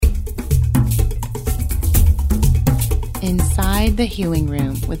Inside the Healing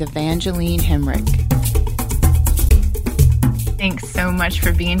Room with Evangeline Hemrick. Thanks so much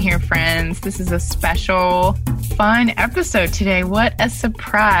for being here, friends. This is a special, fun episode today. What a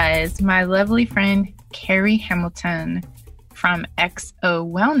surprise. My lovely friend, Carrie Hamilton from XO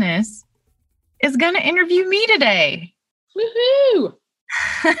Wellness is going to interview me today. Woohoo!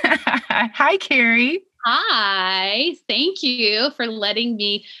 Hi, Carrie. Hi. Thank you for letting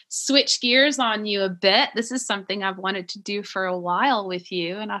me switch gears on you a bit. This is something I've wanted to do for a while with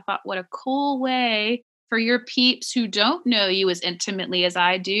you. And I thought, what a cool way for your peeps who don't know you as intimately as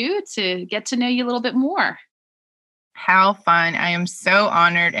I do to get to know you a little bit more. How fun. I am so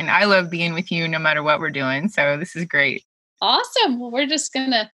honored. And I love being with you no matter what we're doing. So this is great. Awesome. Well, we're just going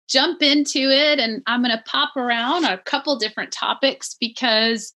to jump into it. And I'm going to pop around a couple different topics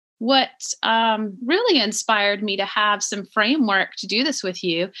because what really inspired me to have some framework to do this with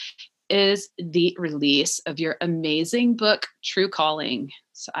you is the release of your amazing book, True Calling.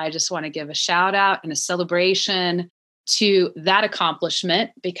 So I just want to give a shout out and a celebration to that accomplishment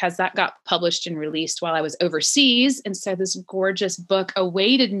because that got published and released while I was overseas. And so this gorgeous book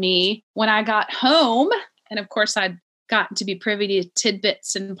awaited me when I got home. And of course, I'd gotten to be privy to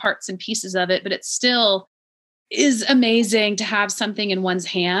tidbits and parts and pieces of it, but it still is amazing to have something in one's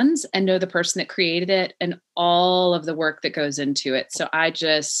hands and know the person that created it and all of the work that goes into it. So I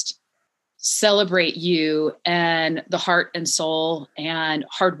just celebrate you and the heart and soul and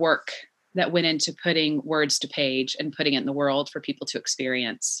hard work that went into putting words to page and putting it in the world for people to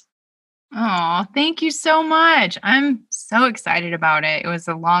experience. Oh, thank you so much. I'm so excited about it. It was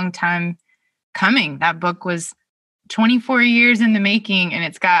a long time coming. That book was 24 years in the making, and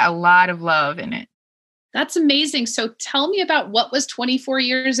it's got a lot of love in it. That's amazing. So tell me about what was 24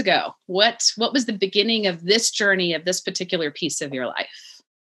 years ago. What was the beginning of this journey of this particular piece of your life?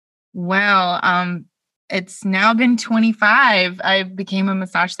 Well, it's now been 25. I became a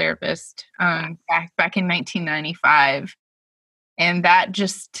massage therapist back in 1995. And that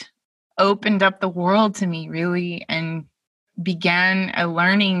just opened up the world to me, really, and began a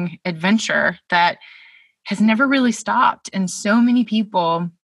learning adventure that has never really stopped. And so many people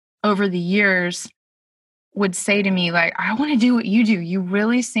over the years would say to me, like, I want to do what you do. You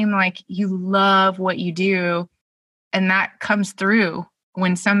really seem like you love what you do. And that comes through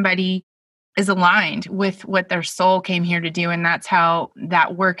when somebody is aligned with what their soul came here to do. And that's how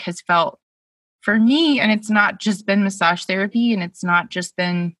that work has felt for me. And it's not just been massage therapy and it's not just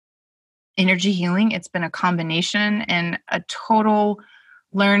been energy healing. It's been a combination and a total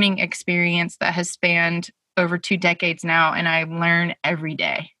learning experience that has spanned over 2 decades now. And I learn every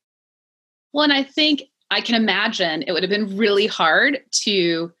day. Well, and I think I can imagine it would have been really hard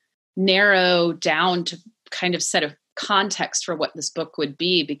to narrow down to kind of set a context for what this book would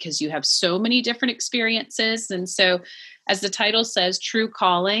be because you have so many different experiences. And so, as the title says, True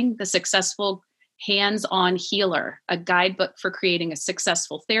Calling, the Successful Hands-On Healer, a guidebook for creating a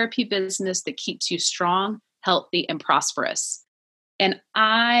successful therapy business that keeps you strong, healthy, and prosperous. And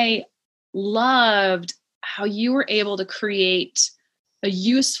I loved how you were able to create a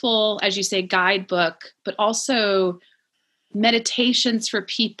useful, as you say, guidebook, but also meditations for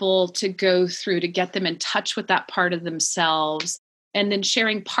people to go through to get them in touch with that part of themselves, and then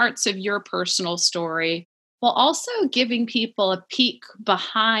sharing parts of your personal story, while also giving people a peek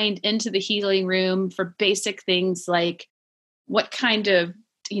behind into the healing room for basic things like what kind of,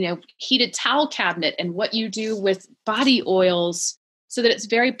 heated towel cabinet and what you do with body oils so that it's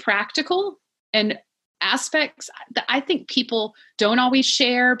very practical and aspects that I think people don't always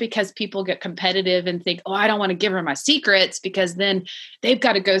share because people get competitive and think, oh, I don't want to give her my secrets because then they've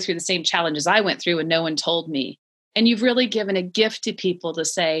got to go through the same challenges I went through and no one told me. And you've really given a gift to people to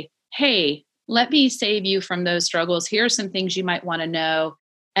say, hey, let me save you from those struggles. Here are some things you might want to know.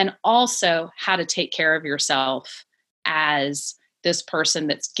 And also how to take care of yourself as this person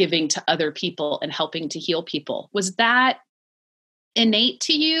that's giving to other people and helping to heal people. Was that innate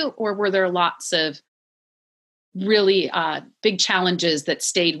to you, or were there lots of really big challenges that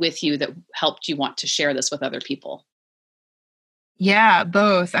stayed with you that helped you want to share this with other people? Yeah,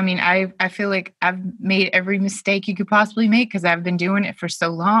 both. I mean, I feel like I've made every mistake you could possibly make because I've been doing it for so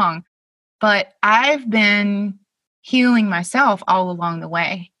long. But I've been healing myself all along the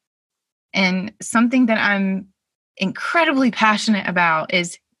way. And something that I'm incredibly passionate about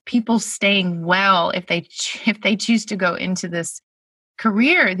is people staying well if they choose to go into this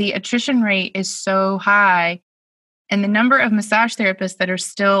career. The attrition rate is so high. And the number of massage therapists that are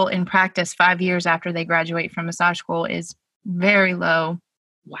still in practice 5 years after they graduate from massage school is very low.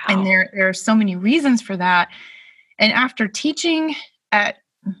 Wow. And there are so many reasons for that. And after teaching at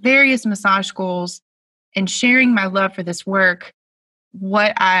various massage schools, and sharing my love for this work,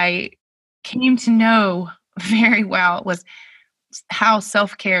 what I came to know very well was how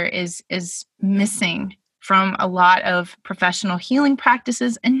self-care is missing from a lot of professional healing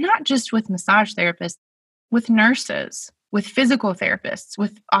practices, and not just with massage therapists, with nurses, with physical therapists,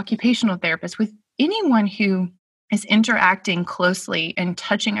 with occupational therapists, with anyone who is interacting closely and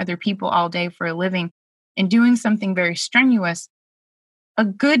touching other people all day for a living and doing something very strenuous. A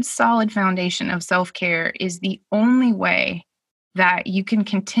good solid foundation of self-care is the only way that you can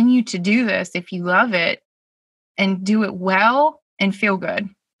continue to do this if you love it and do it well and feel good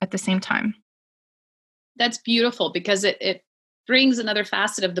at the same time. That's beautiful, because it brings another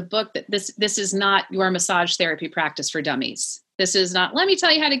facet of the book, that this is not your massage therapy practice for dummies. This is not, let me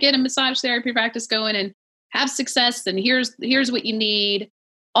tell you how to get a massage therapy practice going and have success, and here's what you need.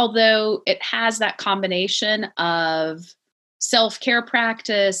 Although it has that combination of self-care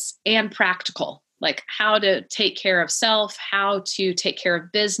practice and practical, like how to take care of self, how to take care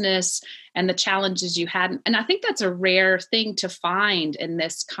of business, and the challenges you had. And I think that's a rare thing to find in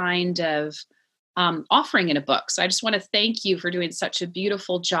this kind of offering in a book. So I just want to thank you for doing such a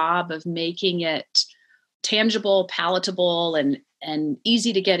beautiful job of making it tangible, palatable, and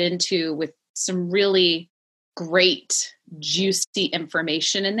easy to get into, with some really great, juicy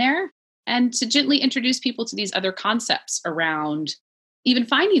information in there, and to gently introduce people to these other concepts around even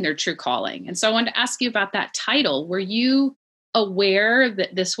finding their true calling. And so I wanted to ask you about that title. Were you aware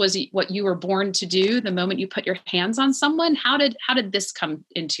that this was what you were born to do the moment you put your hands on someone? How did this come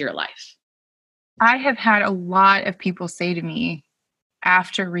into your life? I have had a lot of people say to me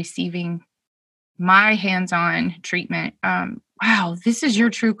after receiving my hands-on treatment, wow, this is your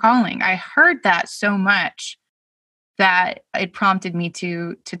true calling. I heard that so much that it prompted me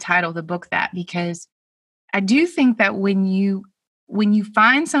to title the book that, because I do think that when you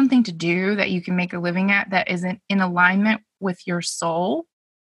find something to do that you can make a living at that isn't in alignment with your soul,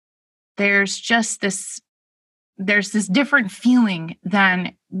 there's this different feeling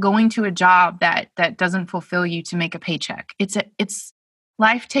than going to a job that doesn't fulfill you to make a paycheck. It's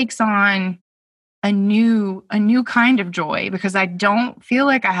life takes on a new kind of joy, because I don't feel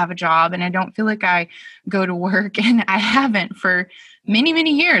like I have a job and I don't feel like I go to work, and I haven't for many,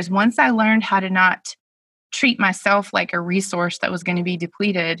 many years. Once I learned how to not treat myself like a resource that was going to be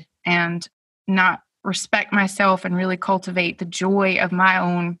depleted, and not respect myself and really cultivate the joy of my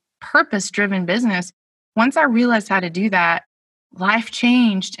own purpose-driven business. Once I realized how to do that, life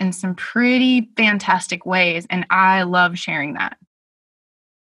changed in some pretty fantastic ways, and I love sharing that.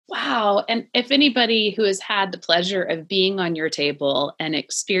 Wow. And if anybody who has had the pleasure of being on your table and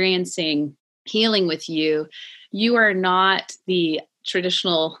experiencing healing with you, you are not the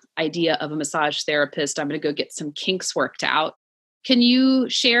traditional idea of a massage therapist. I'm going to go get some kinks worked out. Can you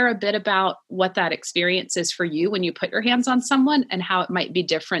share a bit about what that experience is for you when you put your hands on someone, and how it might be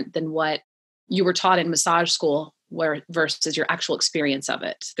different than what you were taught in massage school versus your actual experience of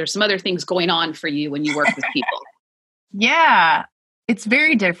it? There's some other things going on for you when you work with people. Yeah, it's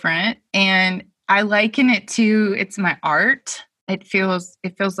very different. And I liken it to, it's my art. It feels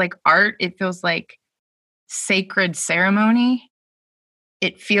like art. It feels like sacred ceremony.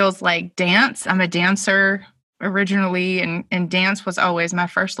 It feels like dance. I'm a dancer originally, and dance was always my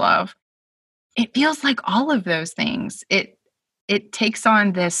first love. It feels like all of those things. It takes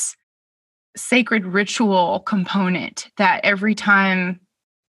on this sacred ritual component that every time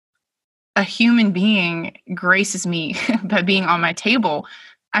a human being graces me by being on my table,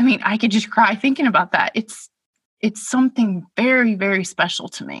 I mean, I could just cry thinking about that. It's something very, very special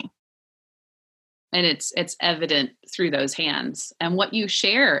to me. And it's evident through those hands and what you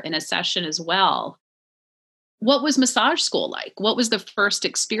share in a session as well. What was massage school like? What was the first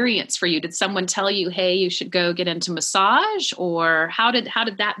experience for you? Did someone tell you, hey, you should go get into massage? Or how did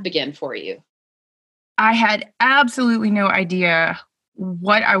that begin for you? I had absolutely no idea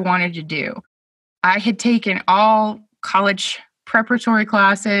what I wanted to do. I had taken all college preparatory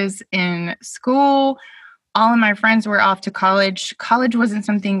classes in school. All of my friends were off to college. College wasn't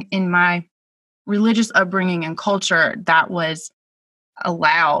something in my religious upbringing and culture that was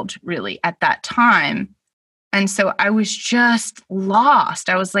allowed really at that time. And so I was just lost.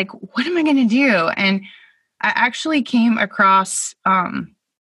 I was like, what am I going to do? And I actually came across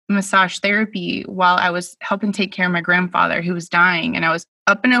massage therapy while I was helping take care of my grandfather who was dying. And I was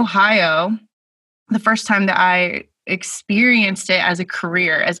up in Ohio the first time that I experienced it as a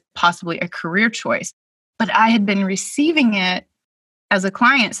career, as possibly a career choice. But I had been receiving it as a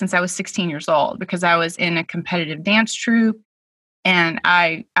client since I was 16 years old, because I was in a competitive dance troupe, and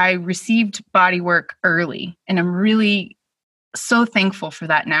I received bodywork early. And I'm really so thankful for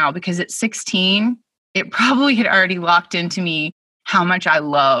that now, because at 16, it probably had already locked into me how much I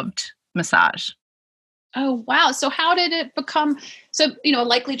loved massage. Oh, wow. So how did it become? So, a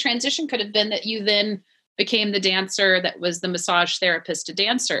likely transition could have been that you then became the dancer that was the massage therapist to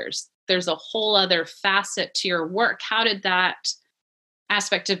dancers. There's a whole other facet to your work. How did that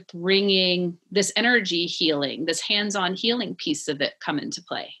aspect of bringing this energy healing, this hands-on healing piece of it come into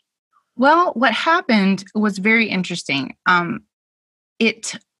play? Well, what happened was very interesting.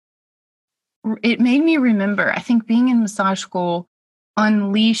 It it made me remember, I think being in massage school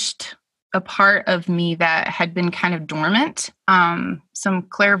unleashed a part of me that had been kind of dormant, some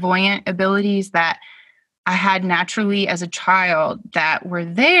clairvoyant abilities that I had naturally as a child that were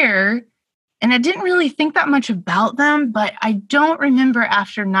there. And I didn't really think that much about them, but I don't remember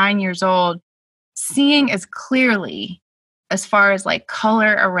after 9 years old seeing as clearly as far as like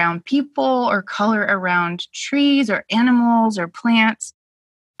color around people or color around trees or animals or plants.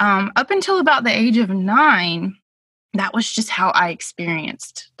 Up until about the age of 9, that was just how I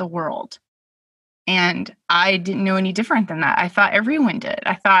experienced the world. And I didn't know any different than that. I thought everyone did.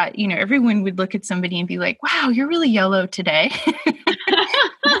 I thought, everyone would look at somebody and be like, wow, you're really yellow today.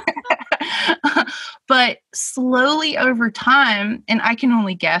 But slowly over time, and I can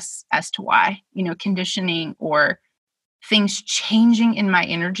only guess as to why, conditioning or things changing in my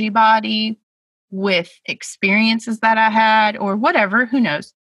energy body with experiences that I had or whatever, who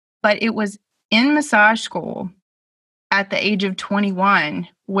knows. But it was in massage school at the age of 21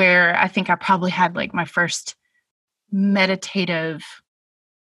 where I think I probably had like my first meditative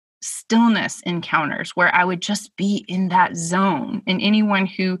stillness encounters where I would just be in that zone. And anyone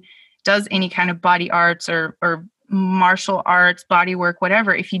who does any kind of body arts or martial arts, body work,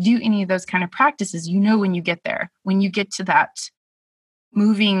 whatever, if you do any of those kind of practices, when you get there, when you get to that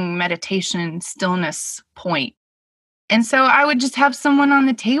moving meditation stillness point. And so I would just have someone on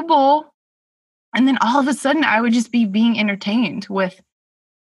the table, and then all of a sudden I would just be being entertained with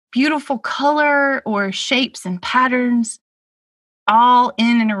beautiful color or shapes and patterns all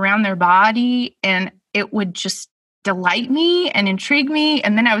in and around their body. And it would just delight me and intrigue me.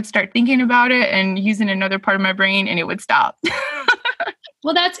 And then I would start thinking about it and using another part of my brain, and it would stop.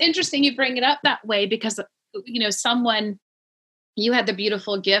 Well, that's interesting you bring it up that way because, you had the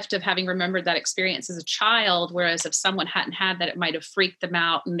beautiful gift of having remembered that experience as a child, whereas if someone hadn't had that, it might have freaked them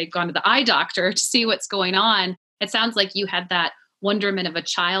out and they've gone to the eye doctor to see what's going on. It sounds like you had that wonderment of a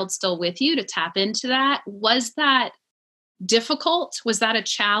child still with you to tap into that. Was that difficult? Was that a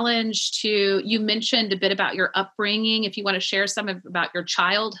challenge you mentioned a bit about your upbringing, if you want to share about your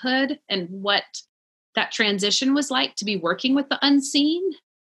childhood and what that transition was like to be working with the unseen?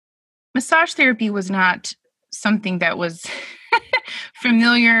 Massage therapy was not something that was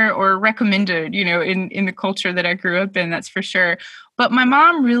familiar or recommended, in the culture that I grew up in, that's for sure. But my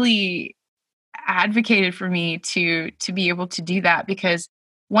mom really advocated for me to be able to do that because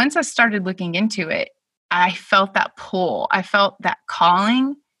once I started looking into it, I felt that pull. I felt that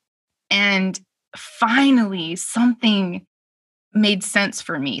calling. And finally, something made sense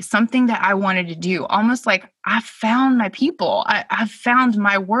for me, something that I wanted to do, almost like I found my people. I've found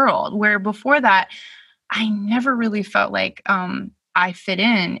my world, where before that, I never really felt like I fit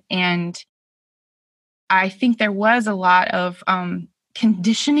in. And I think there was a lot of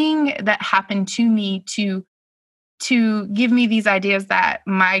conditioning that happened to me to give me these ideas that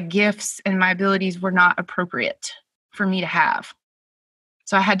my gifts and my abilities were not appropriate for me to have.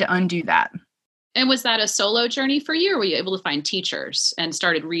 So I had to undo that. And was that a solo journey for you, or were you able to find teachers and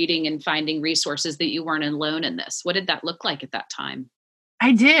started reading and finding resources that you weren't alone in this? What did that look like at that time?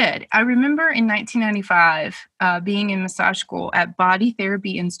 I did. I remember in 1995 being in massage school at Body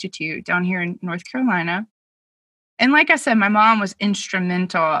Therapy Institute down here in North Carolina. And like I said, my mom was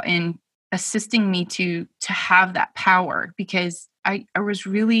instrumental in assisting me to have that power because I was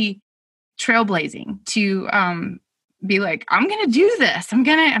really trailblazing to be like, I'm going to do this. I'm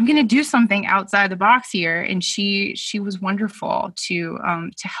going to do something outside the box here. And she was wonderful to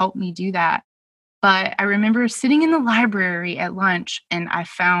help me do that. But I remember sitting in the library at lunch and I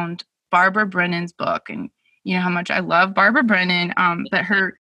found Barbara Brennan's book. And you know how much I love Barbara Brennan. But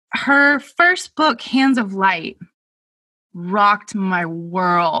her first book, Hands of Light, rocked my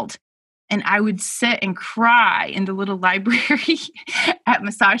world. And I would sit and cry in the little library at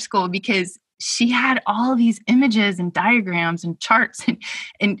massage school because she had all these images and diagrams and charts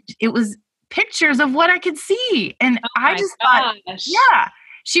and it was pictures of what I could see. And I just thought, yeah.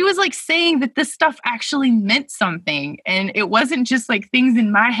 She was like saying that this stuff actually meant something. And it wasn't just like things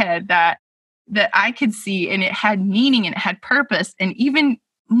in my head that I could see, and it had meaning and it had purpose. And even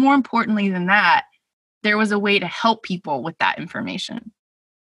more importantly than that, there was a way to help people with that information.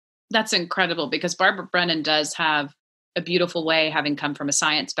 That's incredible because Barbara Brennan does have a beautiful way, having come from a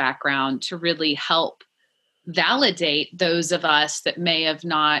science background, to really help validate those of us that may have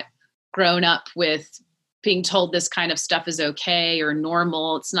not grown up with being told this kind of stuff is okay or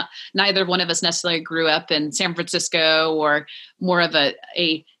normal. It's not, neither one of us necessarily grew up in San Francisco or more of a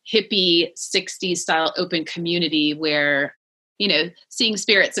hippie 60s style open community where, seeing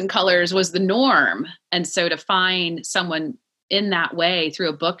spirits and colors was the norm. And so to find someone in that way through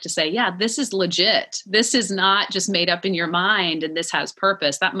a book to say, yeah, this is legit. This is not just made up in your mind and this has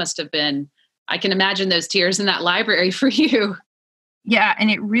purpose. That must have been, I can imagine those tears in that library for you. Yeah.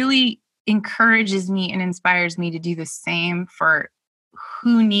 And it really encourages me and inspires me to do the same for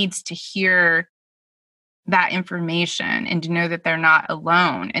who needs to hear that information and to know that they're not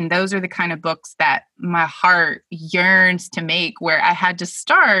alone. And those are the kind of books that my heart yearns to make, where I had to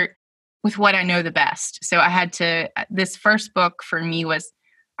start with what I know the best. So I had to, this first book for me was,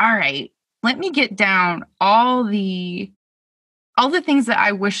 all right, let me get down all the things that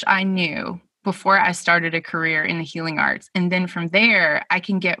I wish I knew before I started a career in the healing arts. And then from there, I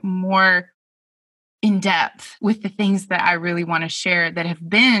can get more in depth with the things that I really want to share that have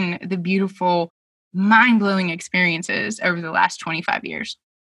been the beautiful, mind-blowing experiences over the last 25 years.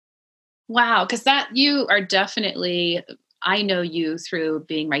 Wow. Because you are definitely, I know you through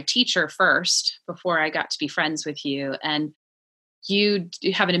being my teacher first before I got to be friends with you. And you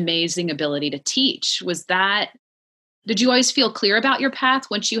have an amazing ability to teach. Did you always feel clear about your path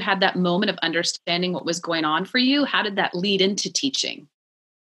once you had that moment of understanding what was going on for you? How did that lead into teaching?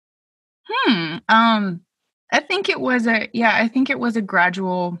 I think it was a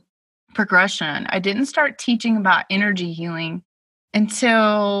gradual progression. I didn't start teaching about energy healing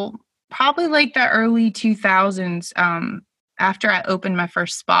until probably like the early 2000s, after I opened my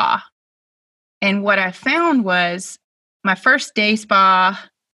first spa. And what I found was my first day spa,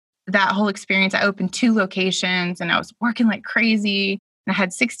 that whole experience, I opened 2 locations and I was working like crazy. And I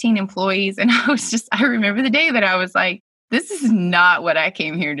had 16 employees. And I remember the day that I was like, this is not what I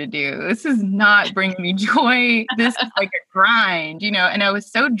came here to do. This is not bringing me joy. This is like a grind, and I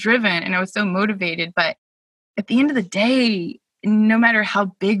was so driven and I was so motivated. But at the end of the day, no matter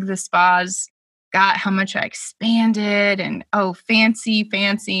how big the spas got, how much I expanded and, fancy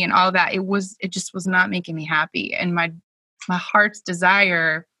and all that, it just was not making me happy. And my heart's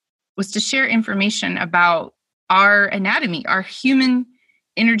desire was to share information about our anatomy, our human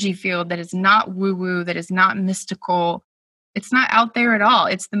energy field that is not woo-woo, that is not mystical. It's not out there at all.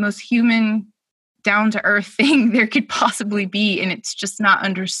 It's the most human, down-to-earth thing there could possibly be, and it's just not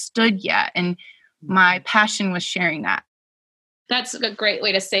understood yet. And my passion was sharing that. That's a great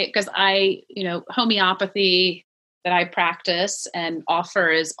way to say it, because homeopathy that I practice and offer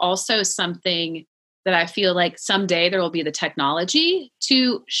is also something that I feel like someday there will be the technology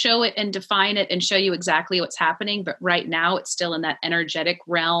to show it and define it and show you exactly what's happening. But right now it's still in that energetic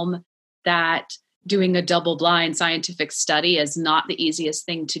realm that doing a double-blind scientific study is not the easiest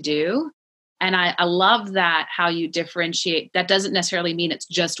thing to do. And I love that, how you differentiate. That doesn't necessarily mean it's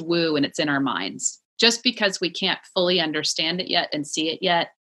just woo and it's in our minds. Just because we can't fully understand it yet and see it yet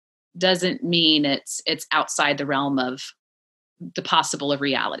doesn't mean it's outside the realm of the possible of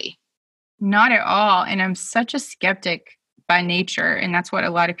reality. Not at all. And I'm such a skeptic by nature. And that's what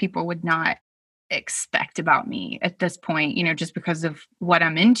a lot of people would not expect about me at this point, just because of what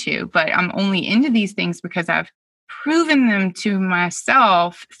I'm into. But I'm only into these things because I've proven them to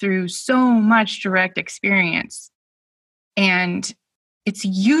myself through so much direct experience. And it's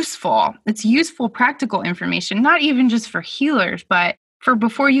useful. It's useful, practical information, not even just for healers, but for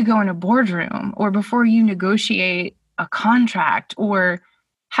before you go in a boardroom or before you negotiate a contract or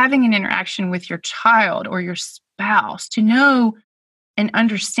having an interaction with your child or your spouse, to know and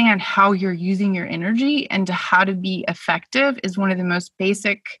understand how you're using your energy and to how to be effective is one of the most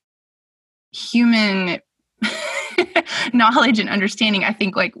basic human knowledge and understanding. I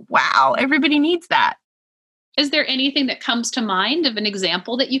think, like, wow, everybody needs that. Is there anything that comes to mind of an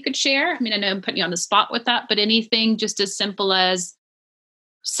example that you could share? I mean, I know I'm putting you on the spot with that, but anything just as simple as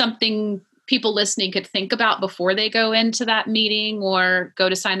something people listening could think about before they go into that meeting or go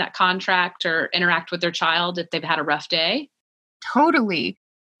to sign that contract or interact with their child if they've had a rough day? Totally.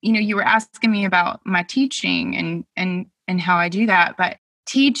 You were asking me about my teaching and how I do that, but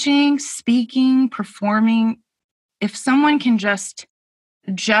teaching, speaking, performing, if someone can just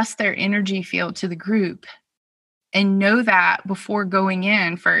adjust their energy field to the group and know that before going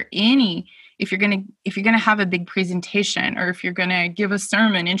in for if you're going to have a big presentation or if you're going to give a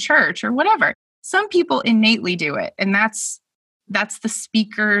sermon in church or whatever, some people innately do it. And that's the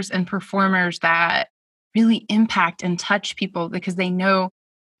speakers and performers that really impact and touch people because they know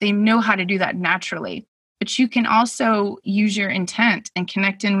They know how to do that naturally. But you can also use your intent and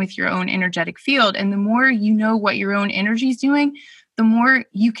connect in with your own energetic field. And the more you know what your own energy is doing, the more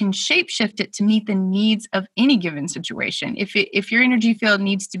you can shapeshift it to meet the needs of any given situation. If your energy field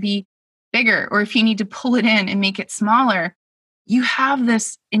needs to be bigger, or if you need to pull it in and make it smaller, you have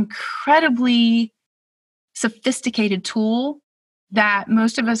this incredibly sophisticated tool that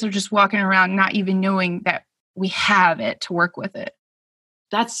most of us are just walking around not even knowing that we have it to work with it.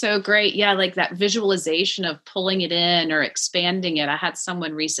 That's so great. Yeah, like that visualization of pulling it in or expanding it. I had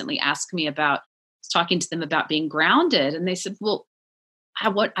someone recently ask me about talking to them about being grounded. And they said, well,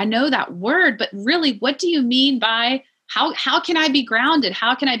 I know that word, but really, what do you mean by how can I be grounded?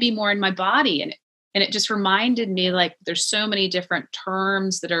 How can I be more in my body? And it just reminded me, like, there's so many different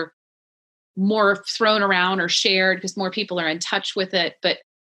terms that are more thrown around or shared because more people are in touch with it. But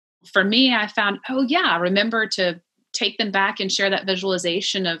for me, I found, oh yeah, remember to take them back and share that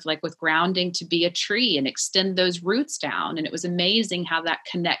visualization of, like, with grounding, to be a tree and extend those roots down. And it was amazing how that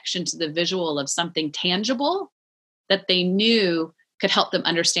connection to the visual of something tangible that they knew could help them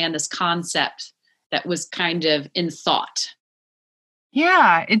understand this concept that was kind of in thought.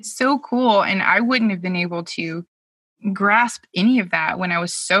 Yeah, it's so cool. And I wouldn't have been able to grasp any of that when I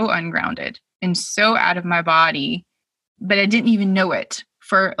was so ungrounded and so out of my body, but I didn't even know it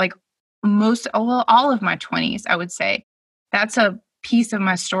for like all of my 20s, I would say. That's a piece of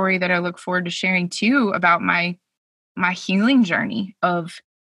my story that I look forward to sharing too, about my healing journey of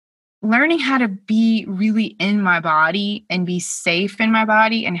learning how to be really in my body and be safe in my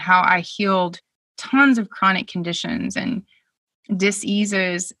body, and how I healed tons of chronic conditions and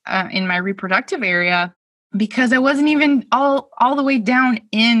diseases in my reproductive area, because I wasn't even all the way down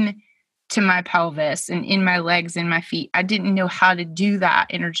in to my pelvis and in my legs and my feet. I didn't know how to do that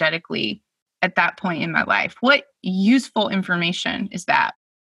energetically at that point in my life. What useful information is that?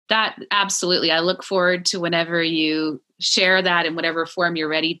 That absolutely. I look forward to whenever you share that in whatever form you're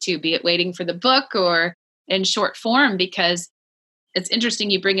ready to, be it waiting for the book or in short form, because it's interesting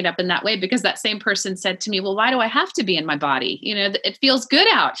you bring it up in that way, because that same person said to me, well, why do I have to be in my body? You know, it feels good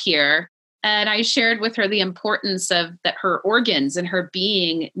out here. And I shared with her the importance of that her organs and her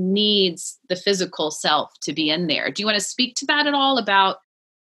being needs the physical self to be in there. Do you want to speak to that at all, about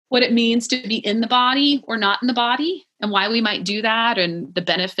what it means to be in the body or not in the body, and why we might do that, and the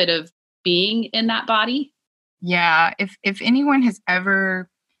benefit of being in that body? Yeah. If anyone has ever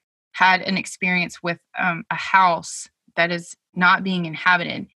had an experience with a house that is not being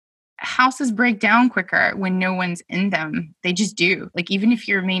inhabited, houses break down quicker when no one's in them. They just do. Like, even if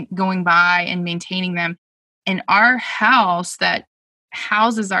you're going by and maintaining them. And our house that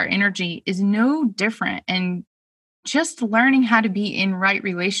houses our energy is no different. And just learning how to be in right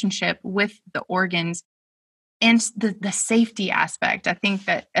relationship with the organs and the safety aspect. I think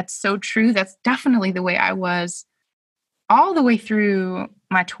that's so true. That's definitely the way I was all the way through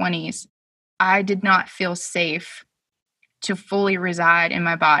my 20s. I did not feel safe to fully reside in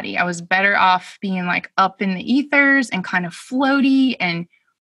my body. I was better off being like up in the ethers and kind of floaty, and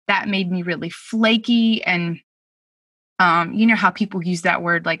that made me really flaky. And you know how people use that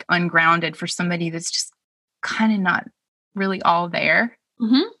word, like ungrounded, for somebody that's just kind of not really all there.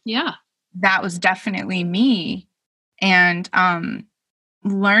 Mm-hmm. Yeah. That was definitely me. And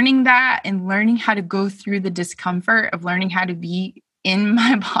learning that and learning how to go through the discomfort of learning how to be in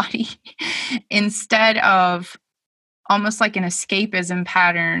my body instead of almost like an escapism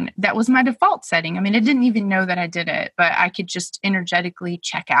pattern that was my default setting. I mean, I didn't even know that I did it, but I could just energetically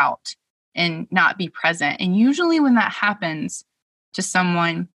check out and not be present. And usually when that happens to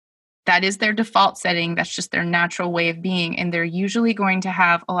someone, that is their default setting. That's just their natural way of being. And they're usually going to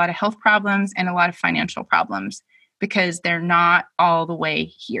have a lot of health problems and a lot of financial problems because they're not all the way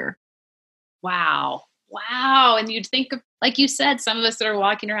here. Wow. Wow. And you'd think of, like you said, some of us that are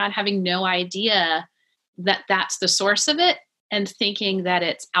walking around having no idea that that's the source of it, and thinking that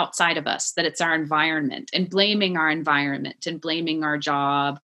it's outside of us, that it's our environment, and blaming our environment and blaming our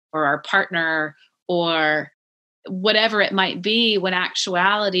job or our partner or whatever it might be, when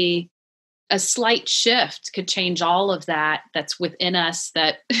actuality, a slight shift could change all of that that's within us,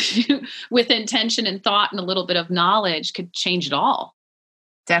 that with intention and thought and a little bit of knowledge could change it all.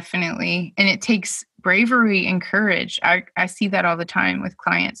 Definitely. And it takes bravery and courage. I see that all the time with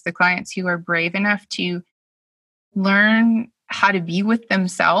clients, the clients who are brave enough to learn how to be with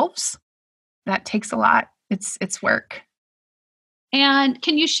themselves. That takes a lot. It's work. And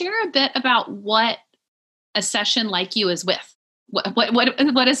can you share a bit about what a session like you is with?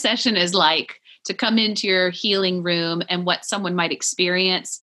 What a session is like to come into your healing room, and what someone might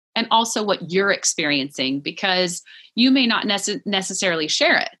experience and also what you're experiencing, because you may not necessarily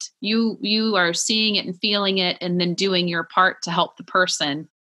share it. You are seeing it and feeling it and then doing your part to help the person.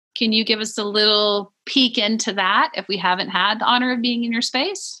 Can you give us a little peek into that if we haven't had the honor of being in your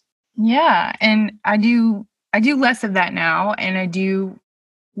space? Yeah. And I do less of that now. And I do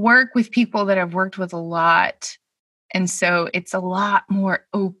work with people that I've worked with a lot. And so it's a lot more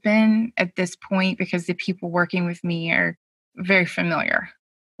open at this point because the people working with me are very familiar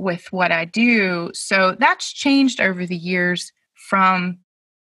with what I do. So that's changed over the years from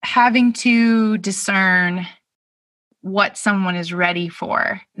having to discern what someone is ready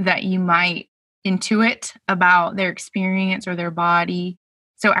for, that you might intuit about their experience or their body.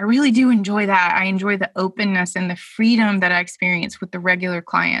 So I really do enjoy that. I enjoy the openness and the freedom that I experience with the regular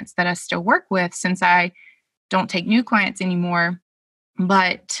clients that I still work with, since I don't take new clients anymore.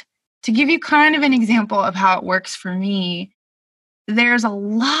 But to give you kind of an example of how it works for me, there's a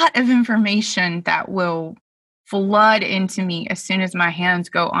lot of information that will flood into me as soon as my hands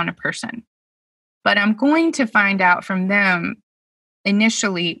go on a person. But I'm going to find out from them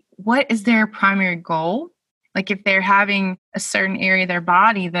initially, what is their primary goal? Like if they're having a certain area of their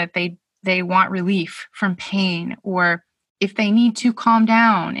body that they want relief from pain, or if they need to calm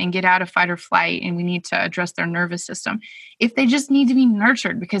down and get out of fight or flight and we need to address their nervous system, if they just need to be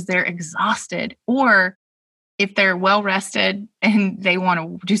nurtured because they're exhausted, or if they're well rested and they want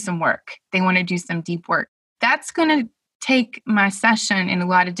to do some work, they want to do some deep work. That's going to take my session in a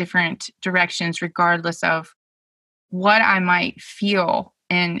lot of different directions, regardless of what I might feel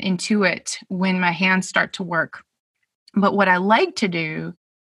and intuit when my hands start to work. But what I like to do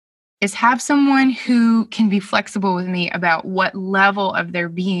is have someone who can be flexible with me about what level of their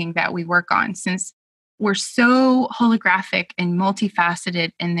being that we work on, since we're so holographic and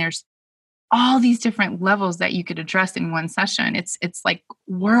multifaceted, and there's all these different levels that you could address in one session. It's like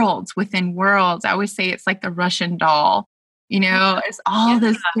worlds within worlds. I always say it's like the Russian doll, it's all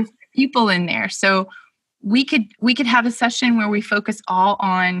those different people in there. So we could have a session where we focus all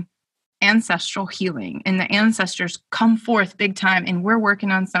on ancestral healing, and the ancestors come forth big time, and we're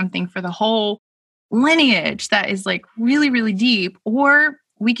working on something for the whole lineage that is like really, really deep. Or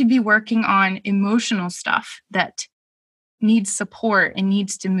we could be working on emotional stuff that needs support and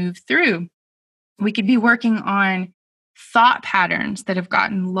needs to move through. We could be working on thought patterns that have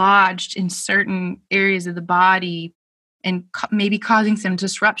gotten lodged in certain areas of the body and maybe causing some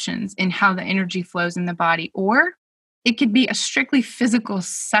disruptions in how the energy flows in the body. Or it could be a strictly physical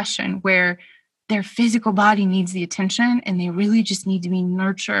session where their physical body needs the attention and they really just need to be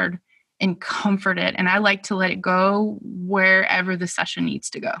nurtured and comforted. And I like to let it go wherever the session needs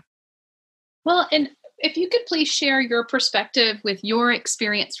to go. Well, and if you could please share your perspective with your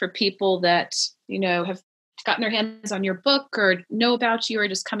experience for people that, have gotten their hands on your book or know about you or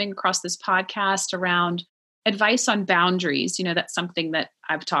just coming across this podcast around advice on boundaries. That's something that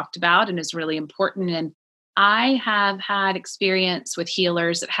I've talked about and is really important. And I have had experience with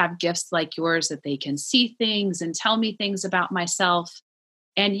healers that have gifts like yours, that they can see things and tell me things about myself.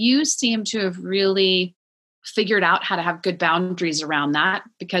 And you seem to have really figured out how to have good boundaries around that,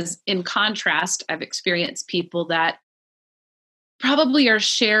 because in contrast, I've experienced people that probably are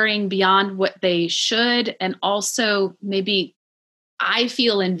sharing beyond what they should. And also maybe I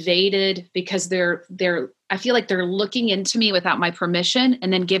feel invaded because I feel like they're looking into me without my permission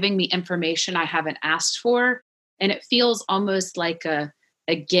and then giving me information I haven't asked for. And it feels almost like a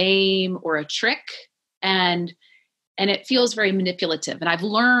game or a trick. And it feels very manipulative. And I've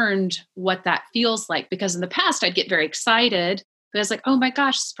learned what that feels like, because in the past I'd get very excited. But I was like, oh my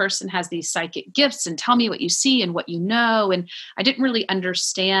gosh, this person has these psychic gifts and tell me what you see and what you know. And I didn't really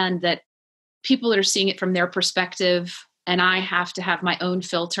understand that people are seeing it from their perspective, and I have to have my own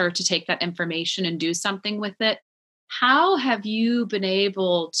filter to take that information and do something with it. How have you been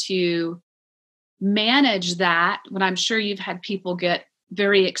able to manage that when I'm sure you've had people get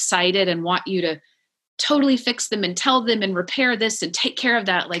very excited and want you to totally fix them and tell them and repair this and take care of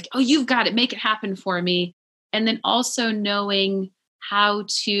that? Like, oh, you've got it, make it happen for me. And then also knowing how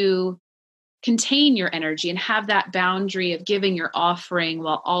to contain your energy and have that boundary of giving your offering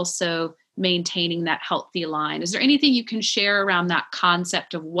while also maintaining that healthy line. Is there anything you can share around that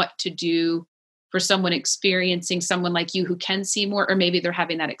concept of what to do for someone experiencing someone like you who can see more, or maybe they're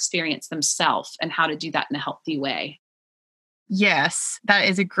having that experience themselves, and how to do that in a healthy way? Yes, that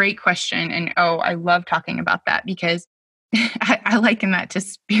is a great question. And I love talking about that, because I liken that to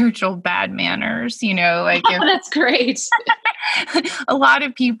spiritual bad manners, like That's great. a lot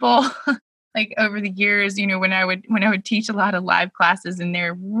of people like over the years, when I would teach a lot of live classes and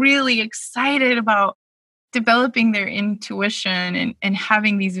they're really excited about developing their intuition and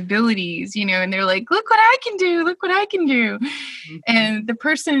having these abilities, and they're like, look what I can do, look what I can do. Mm-hmm. And the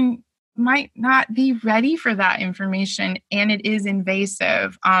person might not be ready for that information, and it is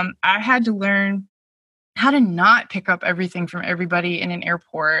invasive. I had to learn how to not pick up everything from everybody in an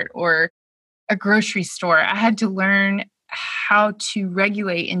airport or a grocery store. I had to learn how to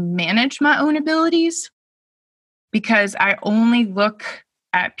regulate and manage my own abilities, because I only look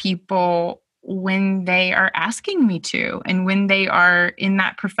at people when they are asking me to and when they are in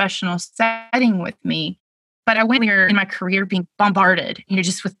that professional setting with me. But I went earlier in my career being bombarded,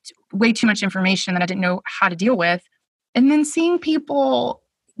 just with way too much information that I didn't know how to deal with. And then seeing people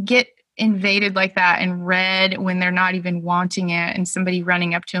get invaded like that and read when they're not even wanting it, and somebody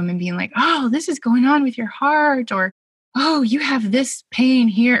running up to them and being like, oh, this is going on with your heart, or, oh, you have this pain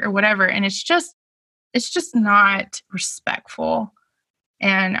here, or whatever. And it's just not respectful.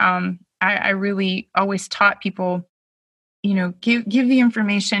 And I really always taught people, give the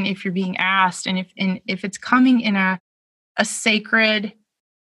information if you're being asked, and if it's coming in a sacred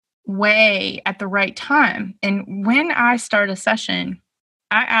way at the right time. And when I start a session,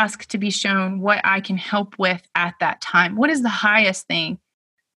 I ask to be shown what I can help with at that time. What is the highest thing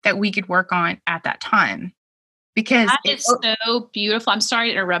that we could work on at that time? Because that is so beautiful. I'm sorry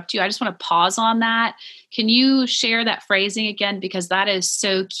to interrupt you. I just want to pause on that. Can you share that phrasing again? Because that is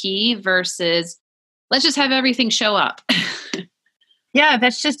so key versus let's just have everything show up. Yeah,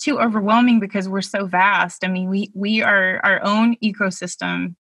 that's just too overwhelming because we're so vast. I mean, we are our own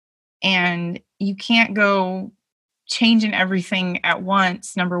ecosystem, and you can't go changing everything at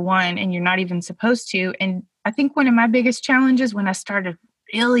once, number one, and you're not even supposed to. And I think one of my biggest challenges when I started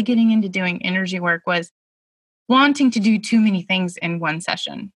really getting into doing energy work was wanting to do too many things in one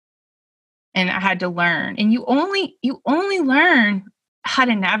session. And I had to learn. And you only learn how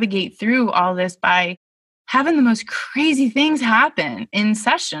to navigate through all this by having the most crazy things happen in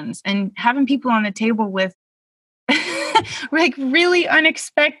sessions and having people on the table with like really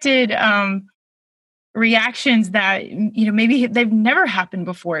unexpected reactions that maybe they've never happened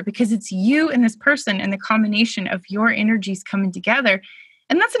before, because it's you and this person and the combination of your energies coming together.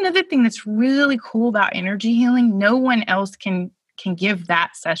 And that's another thing that's really cool about energy healing. No one else can give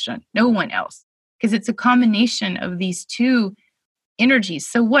that session. No one else, because it's a combination of these two energies.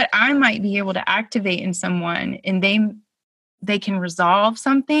 So what I might be able to activate in someone, and they can resolve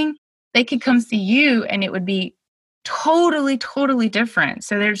something, they could come see you and it would be totally, totally different.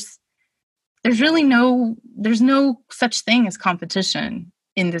 So there's really no such thing as competition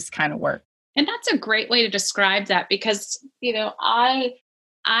in this kind of work. And that's a great way to describe that, because,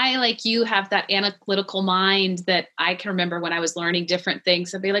 I, like you, have that analytical mind that I can remember when I was learning different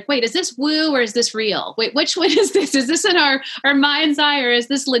things. I'd be like, wait, is this woo or is this real? Wait, which one is this? Is this in our mind's eye, or is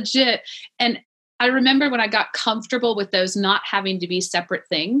this legit? And I remember when I got comfortable with those not having to be separate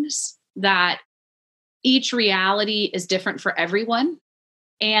things, that each reality is different for everyone.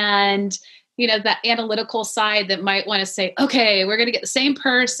 And that analytical side that might want to say, okay, we're going to get the same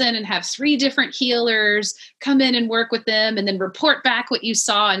person and have 3 different healers come in and work with them and then report back what you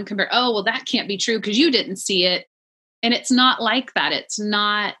saw and compare, oh, well, that can't be true because you didn't see it. And it's not like that. It's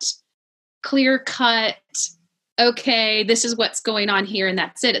not clear cut. Okay, this is what's going on here and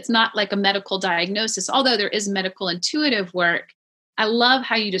that's it. It's not like a medical diagnosis, although there is medical intuitive work. I love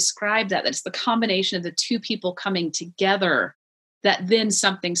how you describe that. That's the combination of the two people coming together, that then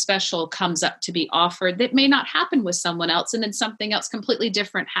something special comes up to be offered that may not happen with someone else. And then something else completely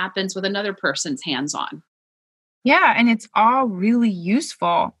different happens with another person's hands-on. Yeah. And it's all really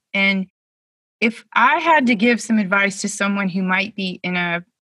useful. And if I had to give some advice to someone who might be in a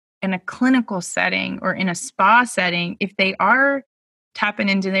clinical setting or in a spa setting, if they are tapping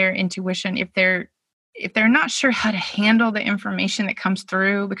into their intuition, if they're not sure how to handle the information that comes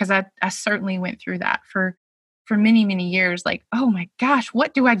through, because I certainly went through that for many, many years. Like, oh my gosh,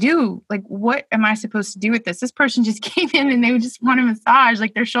 what do I do? Like, what am I supposed to do with this? This person just came in and they just want a massage,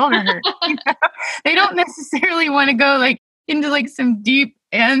 like their shoulder hurt. They don't necessarily want to go like into like some deep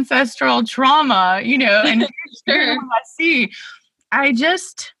ancestral trauma, and Sure. I see.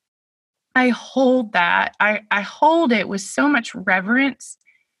 I hold that. I hold it with so much reverence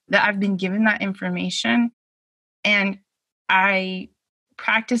that I've been given that information, and I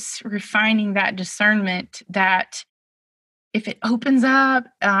practice refining that discernment, that if it opens up,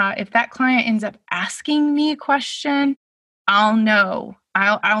 if that client ends up asking me a question, I'll know.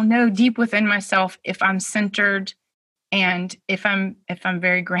 I'll know deep within myself if I'm centered and if I'm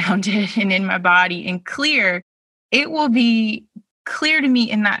very grounded and in my body and clear. It will be clear to me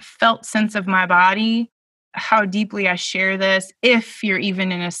in that felt sense of my body how deeply I share this, if you're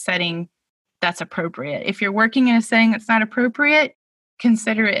even in a setting that's appropriate. If you're working in a setting that's not appropriate,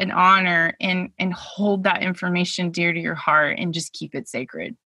 consider it an honor and hold that information dear to your heart and just keep it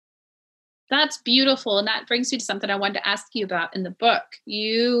sacred. That's beautiful. And that brings me to something I wanted to ask you about in the book.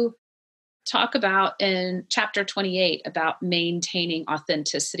 You talk about in chapter 28 about maintaining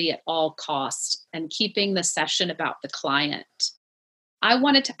authenticity at all costs and keeping the session about the client. I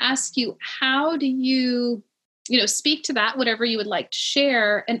wanted to ask you, how do you, speak to that, whatever you would like to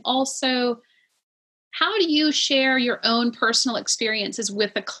share, and also how do you share your own personal experiences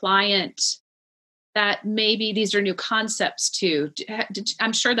with a client that maybe these are new concepts to?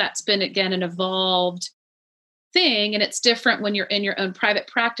 I'm sure that's been, again, an evolved thing, and it's different when you're in your own private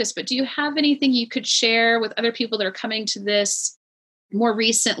practice, but do you have anything you could share with other people that are coming to this more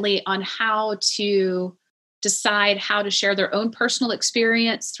recently on how to decide how to share their own personal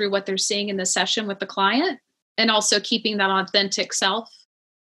experience through what they're seeing in the session with the client, and also keeping that authentic self?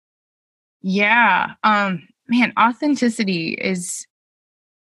 Yeah. Man, authenticity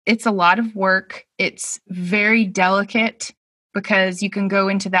it's a lot of work. It's very delicate because you can go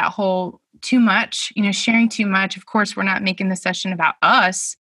into that whole too much, sharing too much. Of course, we're not making the session about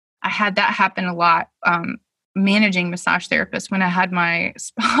us. I had that happen a lot, managing massage therapists when I had my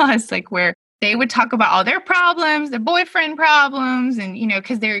spas, like where they would talk about all their problems, their boyfriend problems, and,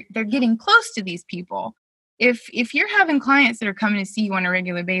 because they're getting close to these people. If you're having clients that are coming to see you on a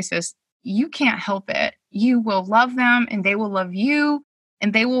regular basis, you can't help it. You will love them and they will love you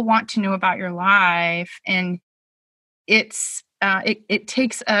and they will want to know about your life. And it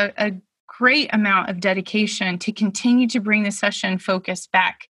takes a great amount of dedication to continue to bring the session focus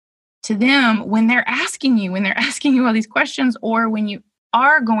back to them when they're asking you all these questions, or when you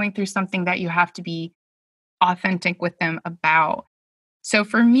are going through something that you have to be authentic with them about. So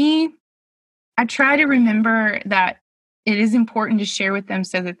for me, I try to remember that it is important to share with them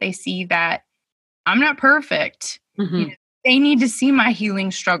so that they see that I'm not perfect. Mm-hmm. They need to see my healing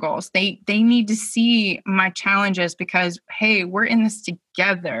struggles. They need to see my challenges because, hey, we're in this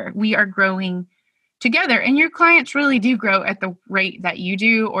together. We are growing together. And your clients really do grow at the rate that you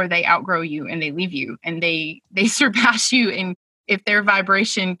do, or they outgrow you and they leave you and they surpass you. And if their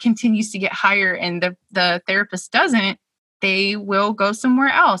vibration continues to get higher and the therapist doesn't, they will go somewhere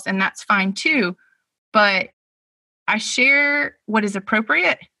else. And that's fine too. But I share what is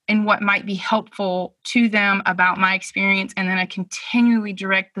appropriate and what might be helpful to them about my experience. And then I continually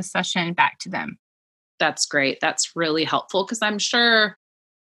direct the session back to them. That's great. That's really helpful because I'm sure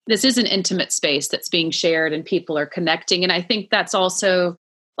this is an intimate space that's being shared and people are connecting. And I think that's also,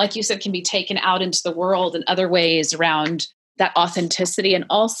 like you said, can be taken out into the world in other ways around that authenticity, and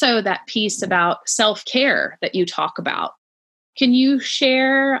also that piece about self-care that you talk about. Can you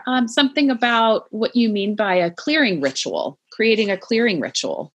share something about what you mean by a clearing ritual, creating a clearing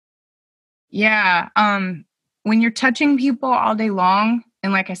ritual? Yeah. When you're touching people all day long,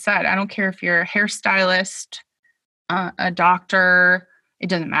 and like I said, I don't care if you're a hairstylist, a doctor, it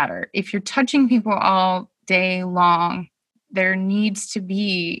doesn't matter. If you're touching people all day long, there needs to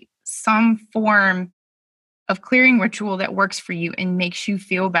be some form of clearing ritual that works for you and makes you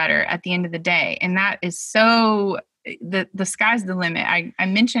feel better at the end of the day. And that is so, the sky's the limit. I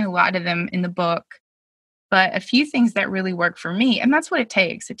mentioned a lot of them in the book, but a few things that really work for me. And that's what it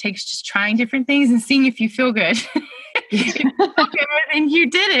takes. It takes just trying different things and seeing if you feel good. If you feel good, then you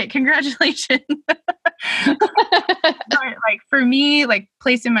did it. Congratulations. Like for me, like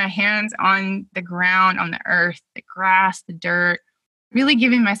placing my hands on the ground, on the earth, the grass, the dirt, really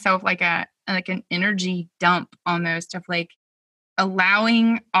giving myself like an energy dump almost, of like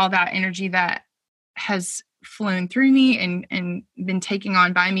allowing all that energy that has flown through me and been taken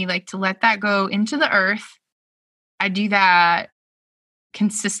on by me, like to let that go into the earth. I do that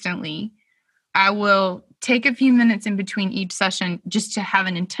consistently. I will take a few minutes in between each session just to have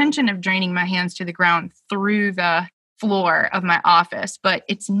an intention of draining my hands to the ground through the floor of my office. But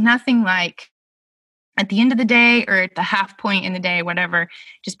it's nothing like at the end of the day or at the half point in the day, whatever,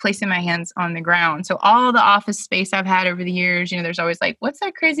 just placing my hands on the ground. So all the office space I've had over the years, there's always like, what's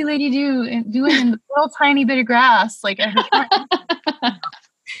that crazy lady doing in the little tiny bit of grass? Like,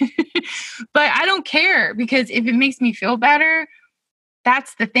 but I don't care, because if it makes me feel better,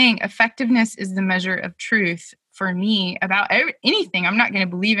 that's the thing. Effectiveness is the measure of truth for me about anything. I'm not going to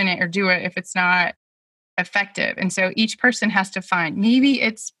believe in it or do it if it's not effective. And so each person has to find, maybe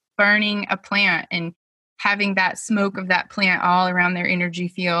it's burning a plant and having that smoke of that plant all around their energy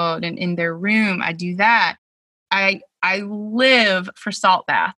field and in their room. I do that. I live for salt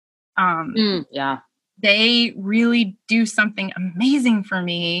bath. Yeah. They really do something amazing for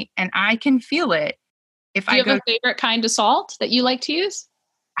me, and I can feel it. If Do you have a favorite kind of salt that you like to use?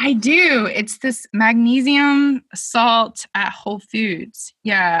 I do. It's this magnesium salt at Whole Foods.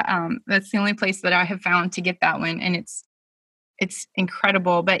 Yeah, that's the only place that I have found to get that one, and it's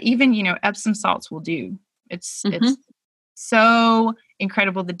incredible. But even Epsom salts will do. It's so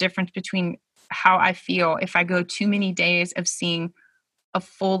incredible the difference between how I feel if I go too many days of seeing a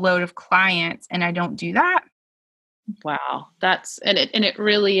full load of clients and I don't do that. Wow. It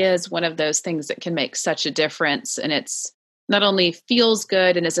really is one of those things that can make such a difference. And it's not only feels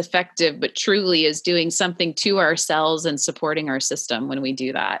good and is effective, but truly is doing something to ourselves and supporting our system when we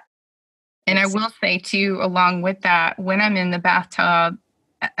do that. And I will say too, along with that, when I'm in the bathtub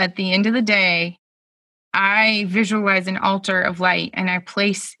at the end of the day, I visualize an altar of light and I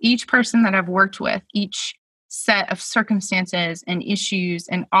place each person that I've worked with, each set of circumstances and issues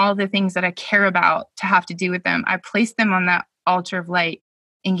and all the things that I care about to have to do with them. I place them on that altar of light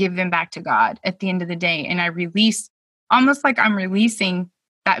and give them back to God at the end of the day. And I release, almost like I'm releasing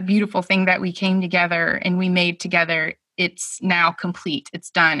that beautiful thing that we came together and we made together. It's now complete. It's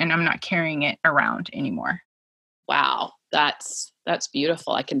done. And I'm not carrying it around anymore. Wow. That's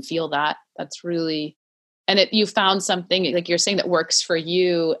beautiful. I can feel that. That's really, and you found something like you're saying that works for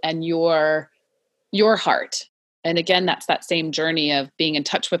you and your heart. And again, that's that same journey of being in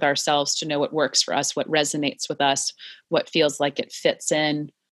touch with ourselves to know what works for us, what resonates with us, what feels like it fits in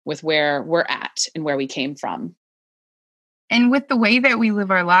with where we're at and where we came from. And with the way that we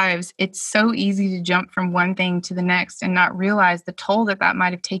live our lives, it's so easy to jump from one thing to the next and not realize the toll that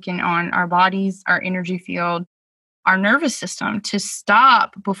might have taken on our bodies, our energy field, our nervous system, to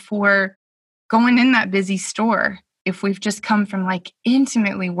stop before going in that busy store. If we've just come from like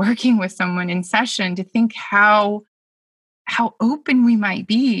intimately working with someone in session, to think how open we might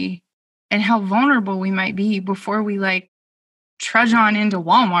be and how vulnerable we might be before we like trudge on into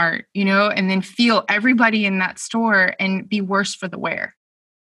Walmart, and then feel everybody in that store and be worse for the wear.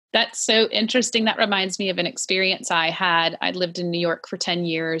 That's so interesting. That reminds me of an experience I had. I lived in New York for 10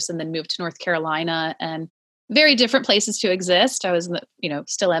 years and then moved to North Carolina, and very different places to exist. I was in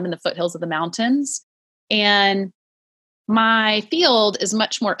still am in the foothills of the mountains. And my field is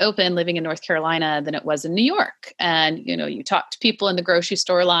much more open living in North Carolina than it was in New York. And, you talk to people in the grocery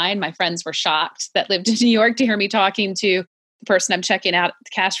store line. My friends were shocked that lived in New York to hear me talking to the person I'm checking out at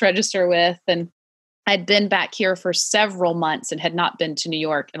the cash register with. And I'd been back here for several months and had not been to New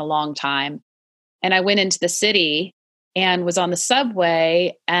York in a long time. And I went into the city and was on the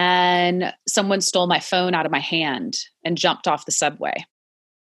subway, and someone stole my phone out of my hand and jumped off the subway.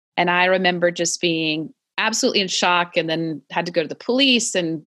 And I remember just being absolutely in shock, and then had to go to the police,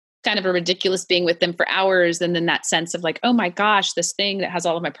 and kind of a ridiculous being with them for hours. And then that sense of like, oh my gosh, this thing that has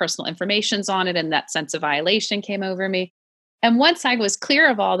all of my personal informations on it. And that sense of violation came over me. And once I was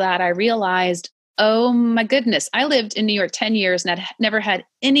clear of all that, I realized, oh my goodness, I lived in New York 10 years and I'd never had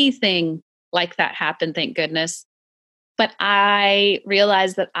anything like that happen, thank goodness. But I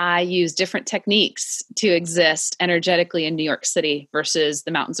realized that I use different techniques to exist energetically in New York City versus the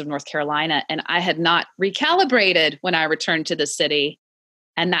mountains of North Carolina. And I had not recalibrated when I returned to the city.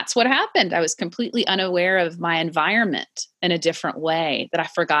 And that's what happened. I was completely unaware of my environment in a different way that I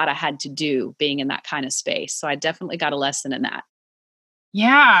forgot I had to do being in that kind of space. So I definitely got a lesson in that.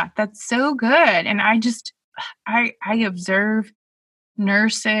 Yeah, that's so good. And I observe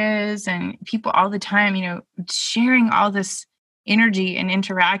nurses and people all the time, sharing all this energy and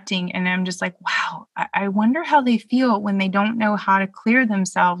interacting. And I'm just like, wow, I wonder how they feel when they don't know how to clear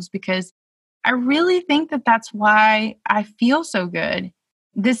themselves, because I really think that that's why I feel so good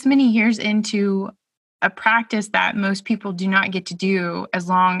this many years into a practice that most people do not get to do as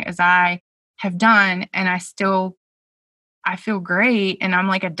long as I have done. And I feel great. And I'm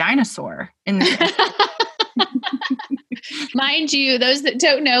like a dinosaur in this. Mind you, those that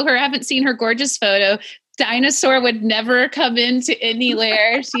don't know her, haven't seen her gorgeous photo, dinosaur would never come into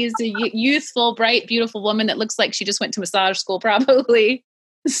anywhere. She's a youthful, bright, beautiful woman that looks like she just went to massage school probably.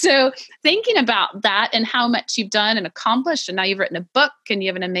 So thinking about that and how much you've done and accomplished, and now you've written a book and you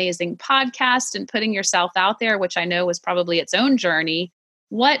have an amazing podcast and putting yourself out there, which I know was probably its own journey.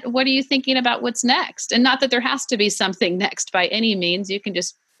 What are you thinking about what's next? And not that there has to be something next by any means. You can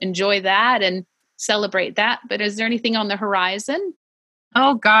just enjoy that and celebrate that. But is there anything on the horizon?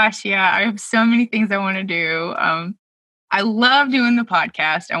 Oh gosh, yeah. I have so many things I want to do. I love doing the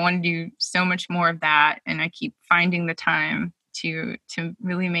podcast. I want to do so much more of that. And I keep finding the time to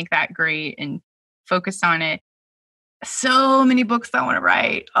really make that great and focus on it. So many books I want to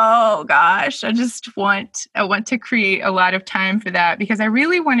write. Oh gosh, I want to create a lot of time for that, because I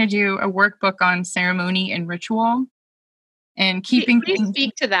really want to do a workbook on ceremony and ritual and keeping Please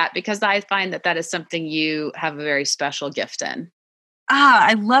speak to that, because I find that is something you have a very special gift in.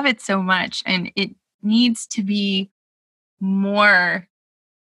 I love it so much. And it needs to be more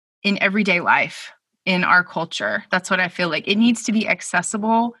in everyday life in our culture. That's what I feel like. It needs to be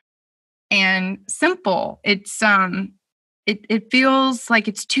accessible and simple. It feels like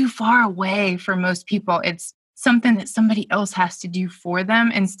it's too far away for most people. It's something that somebody else has to do for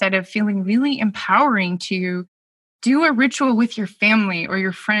them instead of feeling really empowering to do a ritual with your family or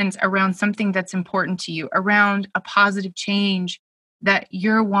your friends around something that's important to you, around a positive change that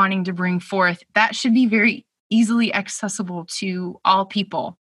you're wanting to bring forth. That should be very easily accessible to all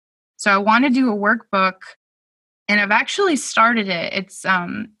people. So I want to do a workbook, and I've actually started it. It's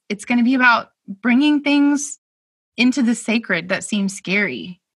going to be about bringing things into the sacred that seem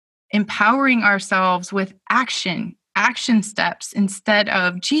scary, empowering ourselves with action steps instead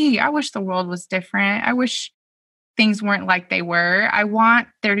of, gee, I wish the world was different. I wish things weren't like they were. I want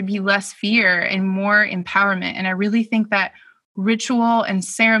there to be less fear and more empowerment. And I really think that ritual and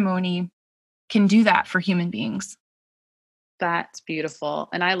ceremony can do that for human beings. That's beautiful.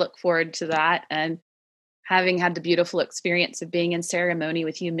 And I look forward to that. And having had the beautiful experience of being in ceremony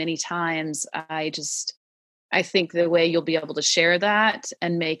with you many times, I think the way you'll be able to share that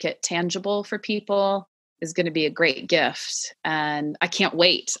and make it tangible for people is going to be a great gift. And I can't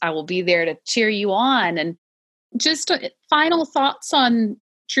wait. I will be there to cheer you on. And just final thoughts on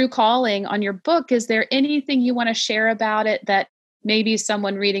True Calling on your book. Is there anything you want to share about it that maybe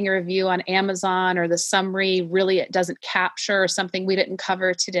someone reading a review on Amazon or the summary really it doesn't capture, or something we didn't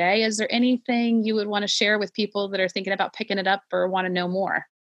cover today? Is there anything you would want to share with people that are thinking about picking it up or want to know more?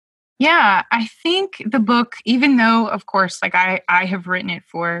 Yeah, I think the book, even though, of course, like I have written it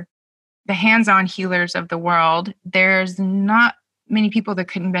for the hands-on healers of the world, there's not many people that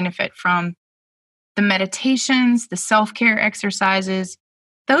couldn't benefit from the meditations, the self-care exercises.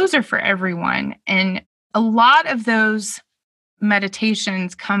 Those are for everyone. And a lot of those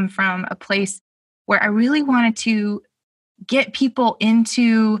meditations come from a place where I really wanted to get people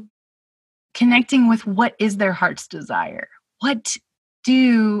into connecting with what is their heart's desire. What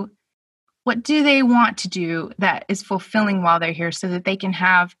do they want to do that is fulfilling while they're here, so that they can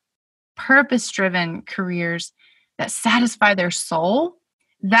have purpose-driven careers that satisfy their soul?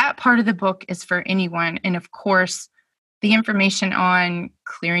 That part of the book is for anyone. And of course, the information on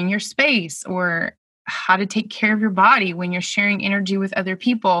clearing your space or how to take care of your body when you're sharing energy with other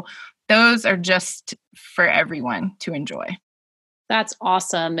people, those are just for everyone to enjoy. That's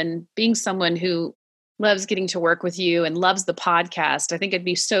awesome. And being someone who loves getting to work with you and loves the podcast, I think it'd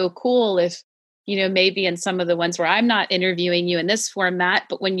be so cool if, maybe in some of the ones where I'm not interviewing you in this format,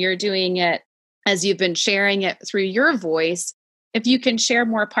 but when you're doing it as you've been sharing it through your voice, if you can share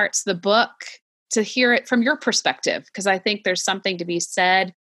more parts of the book to hear it from your perspective, because I think there's something to be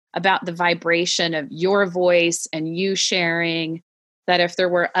said about the vibration of your voice and you sharing, that if there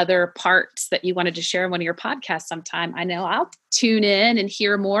were other parts that you wanted to share in one of your podcasts sometime, I know I'll tune in and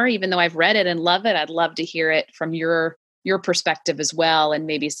hear more. Even though I've read it and love it, I'd love to hear it from your perspective as well. And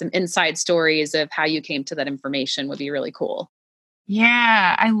maybe some inside stories of how you came to that information would be really cool.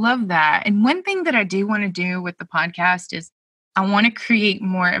 Yeah, I love that. And one thing that I do want to do with the podcast is I want to create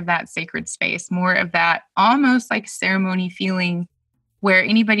more of that sacred space, more of that almost like ceremony feeling where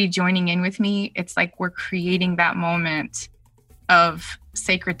anybody joining in with me, it's like we're creating that moment of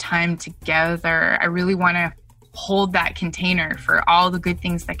sacred time together. I really want to hold that container for all the good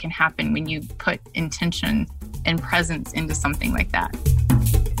things that can happen when you put intention and presence into something like that.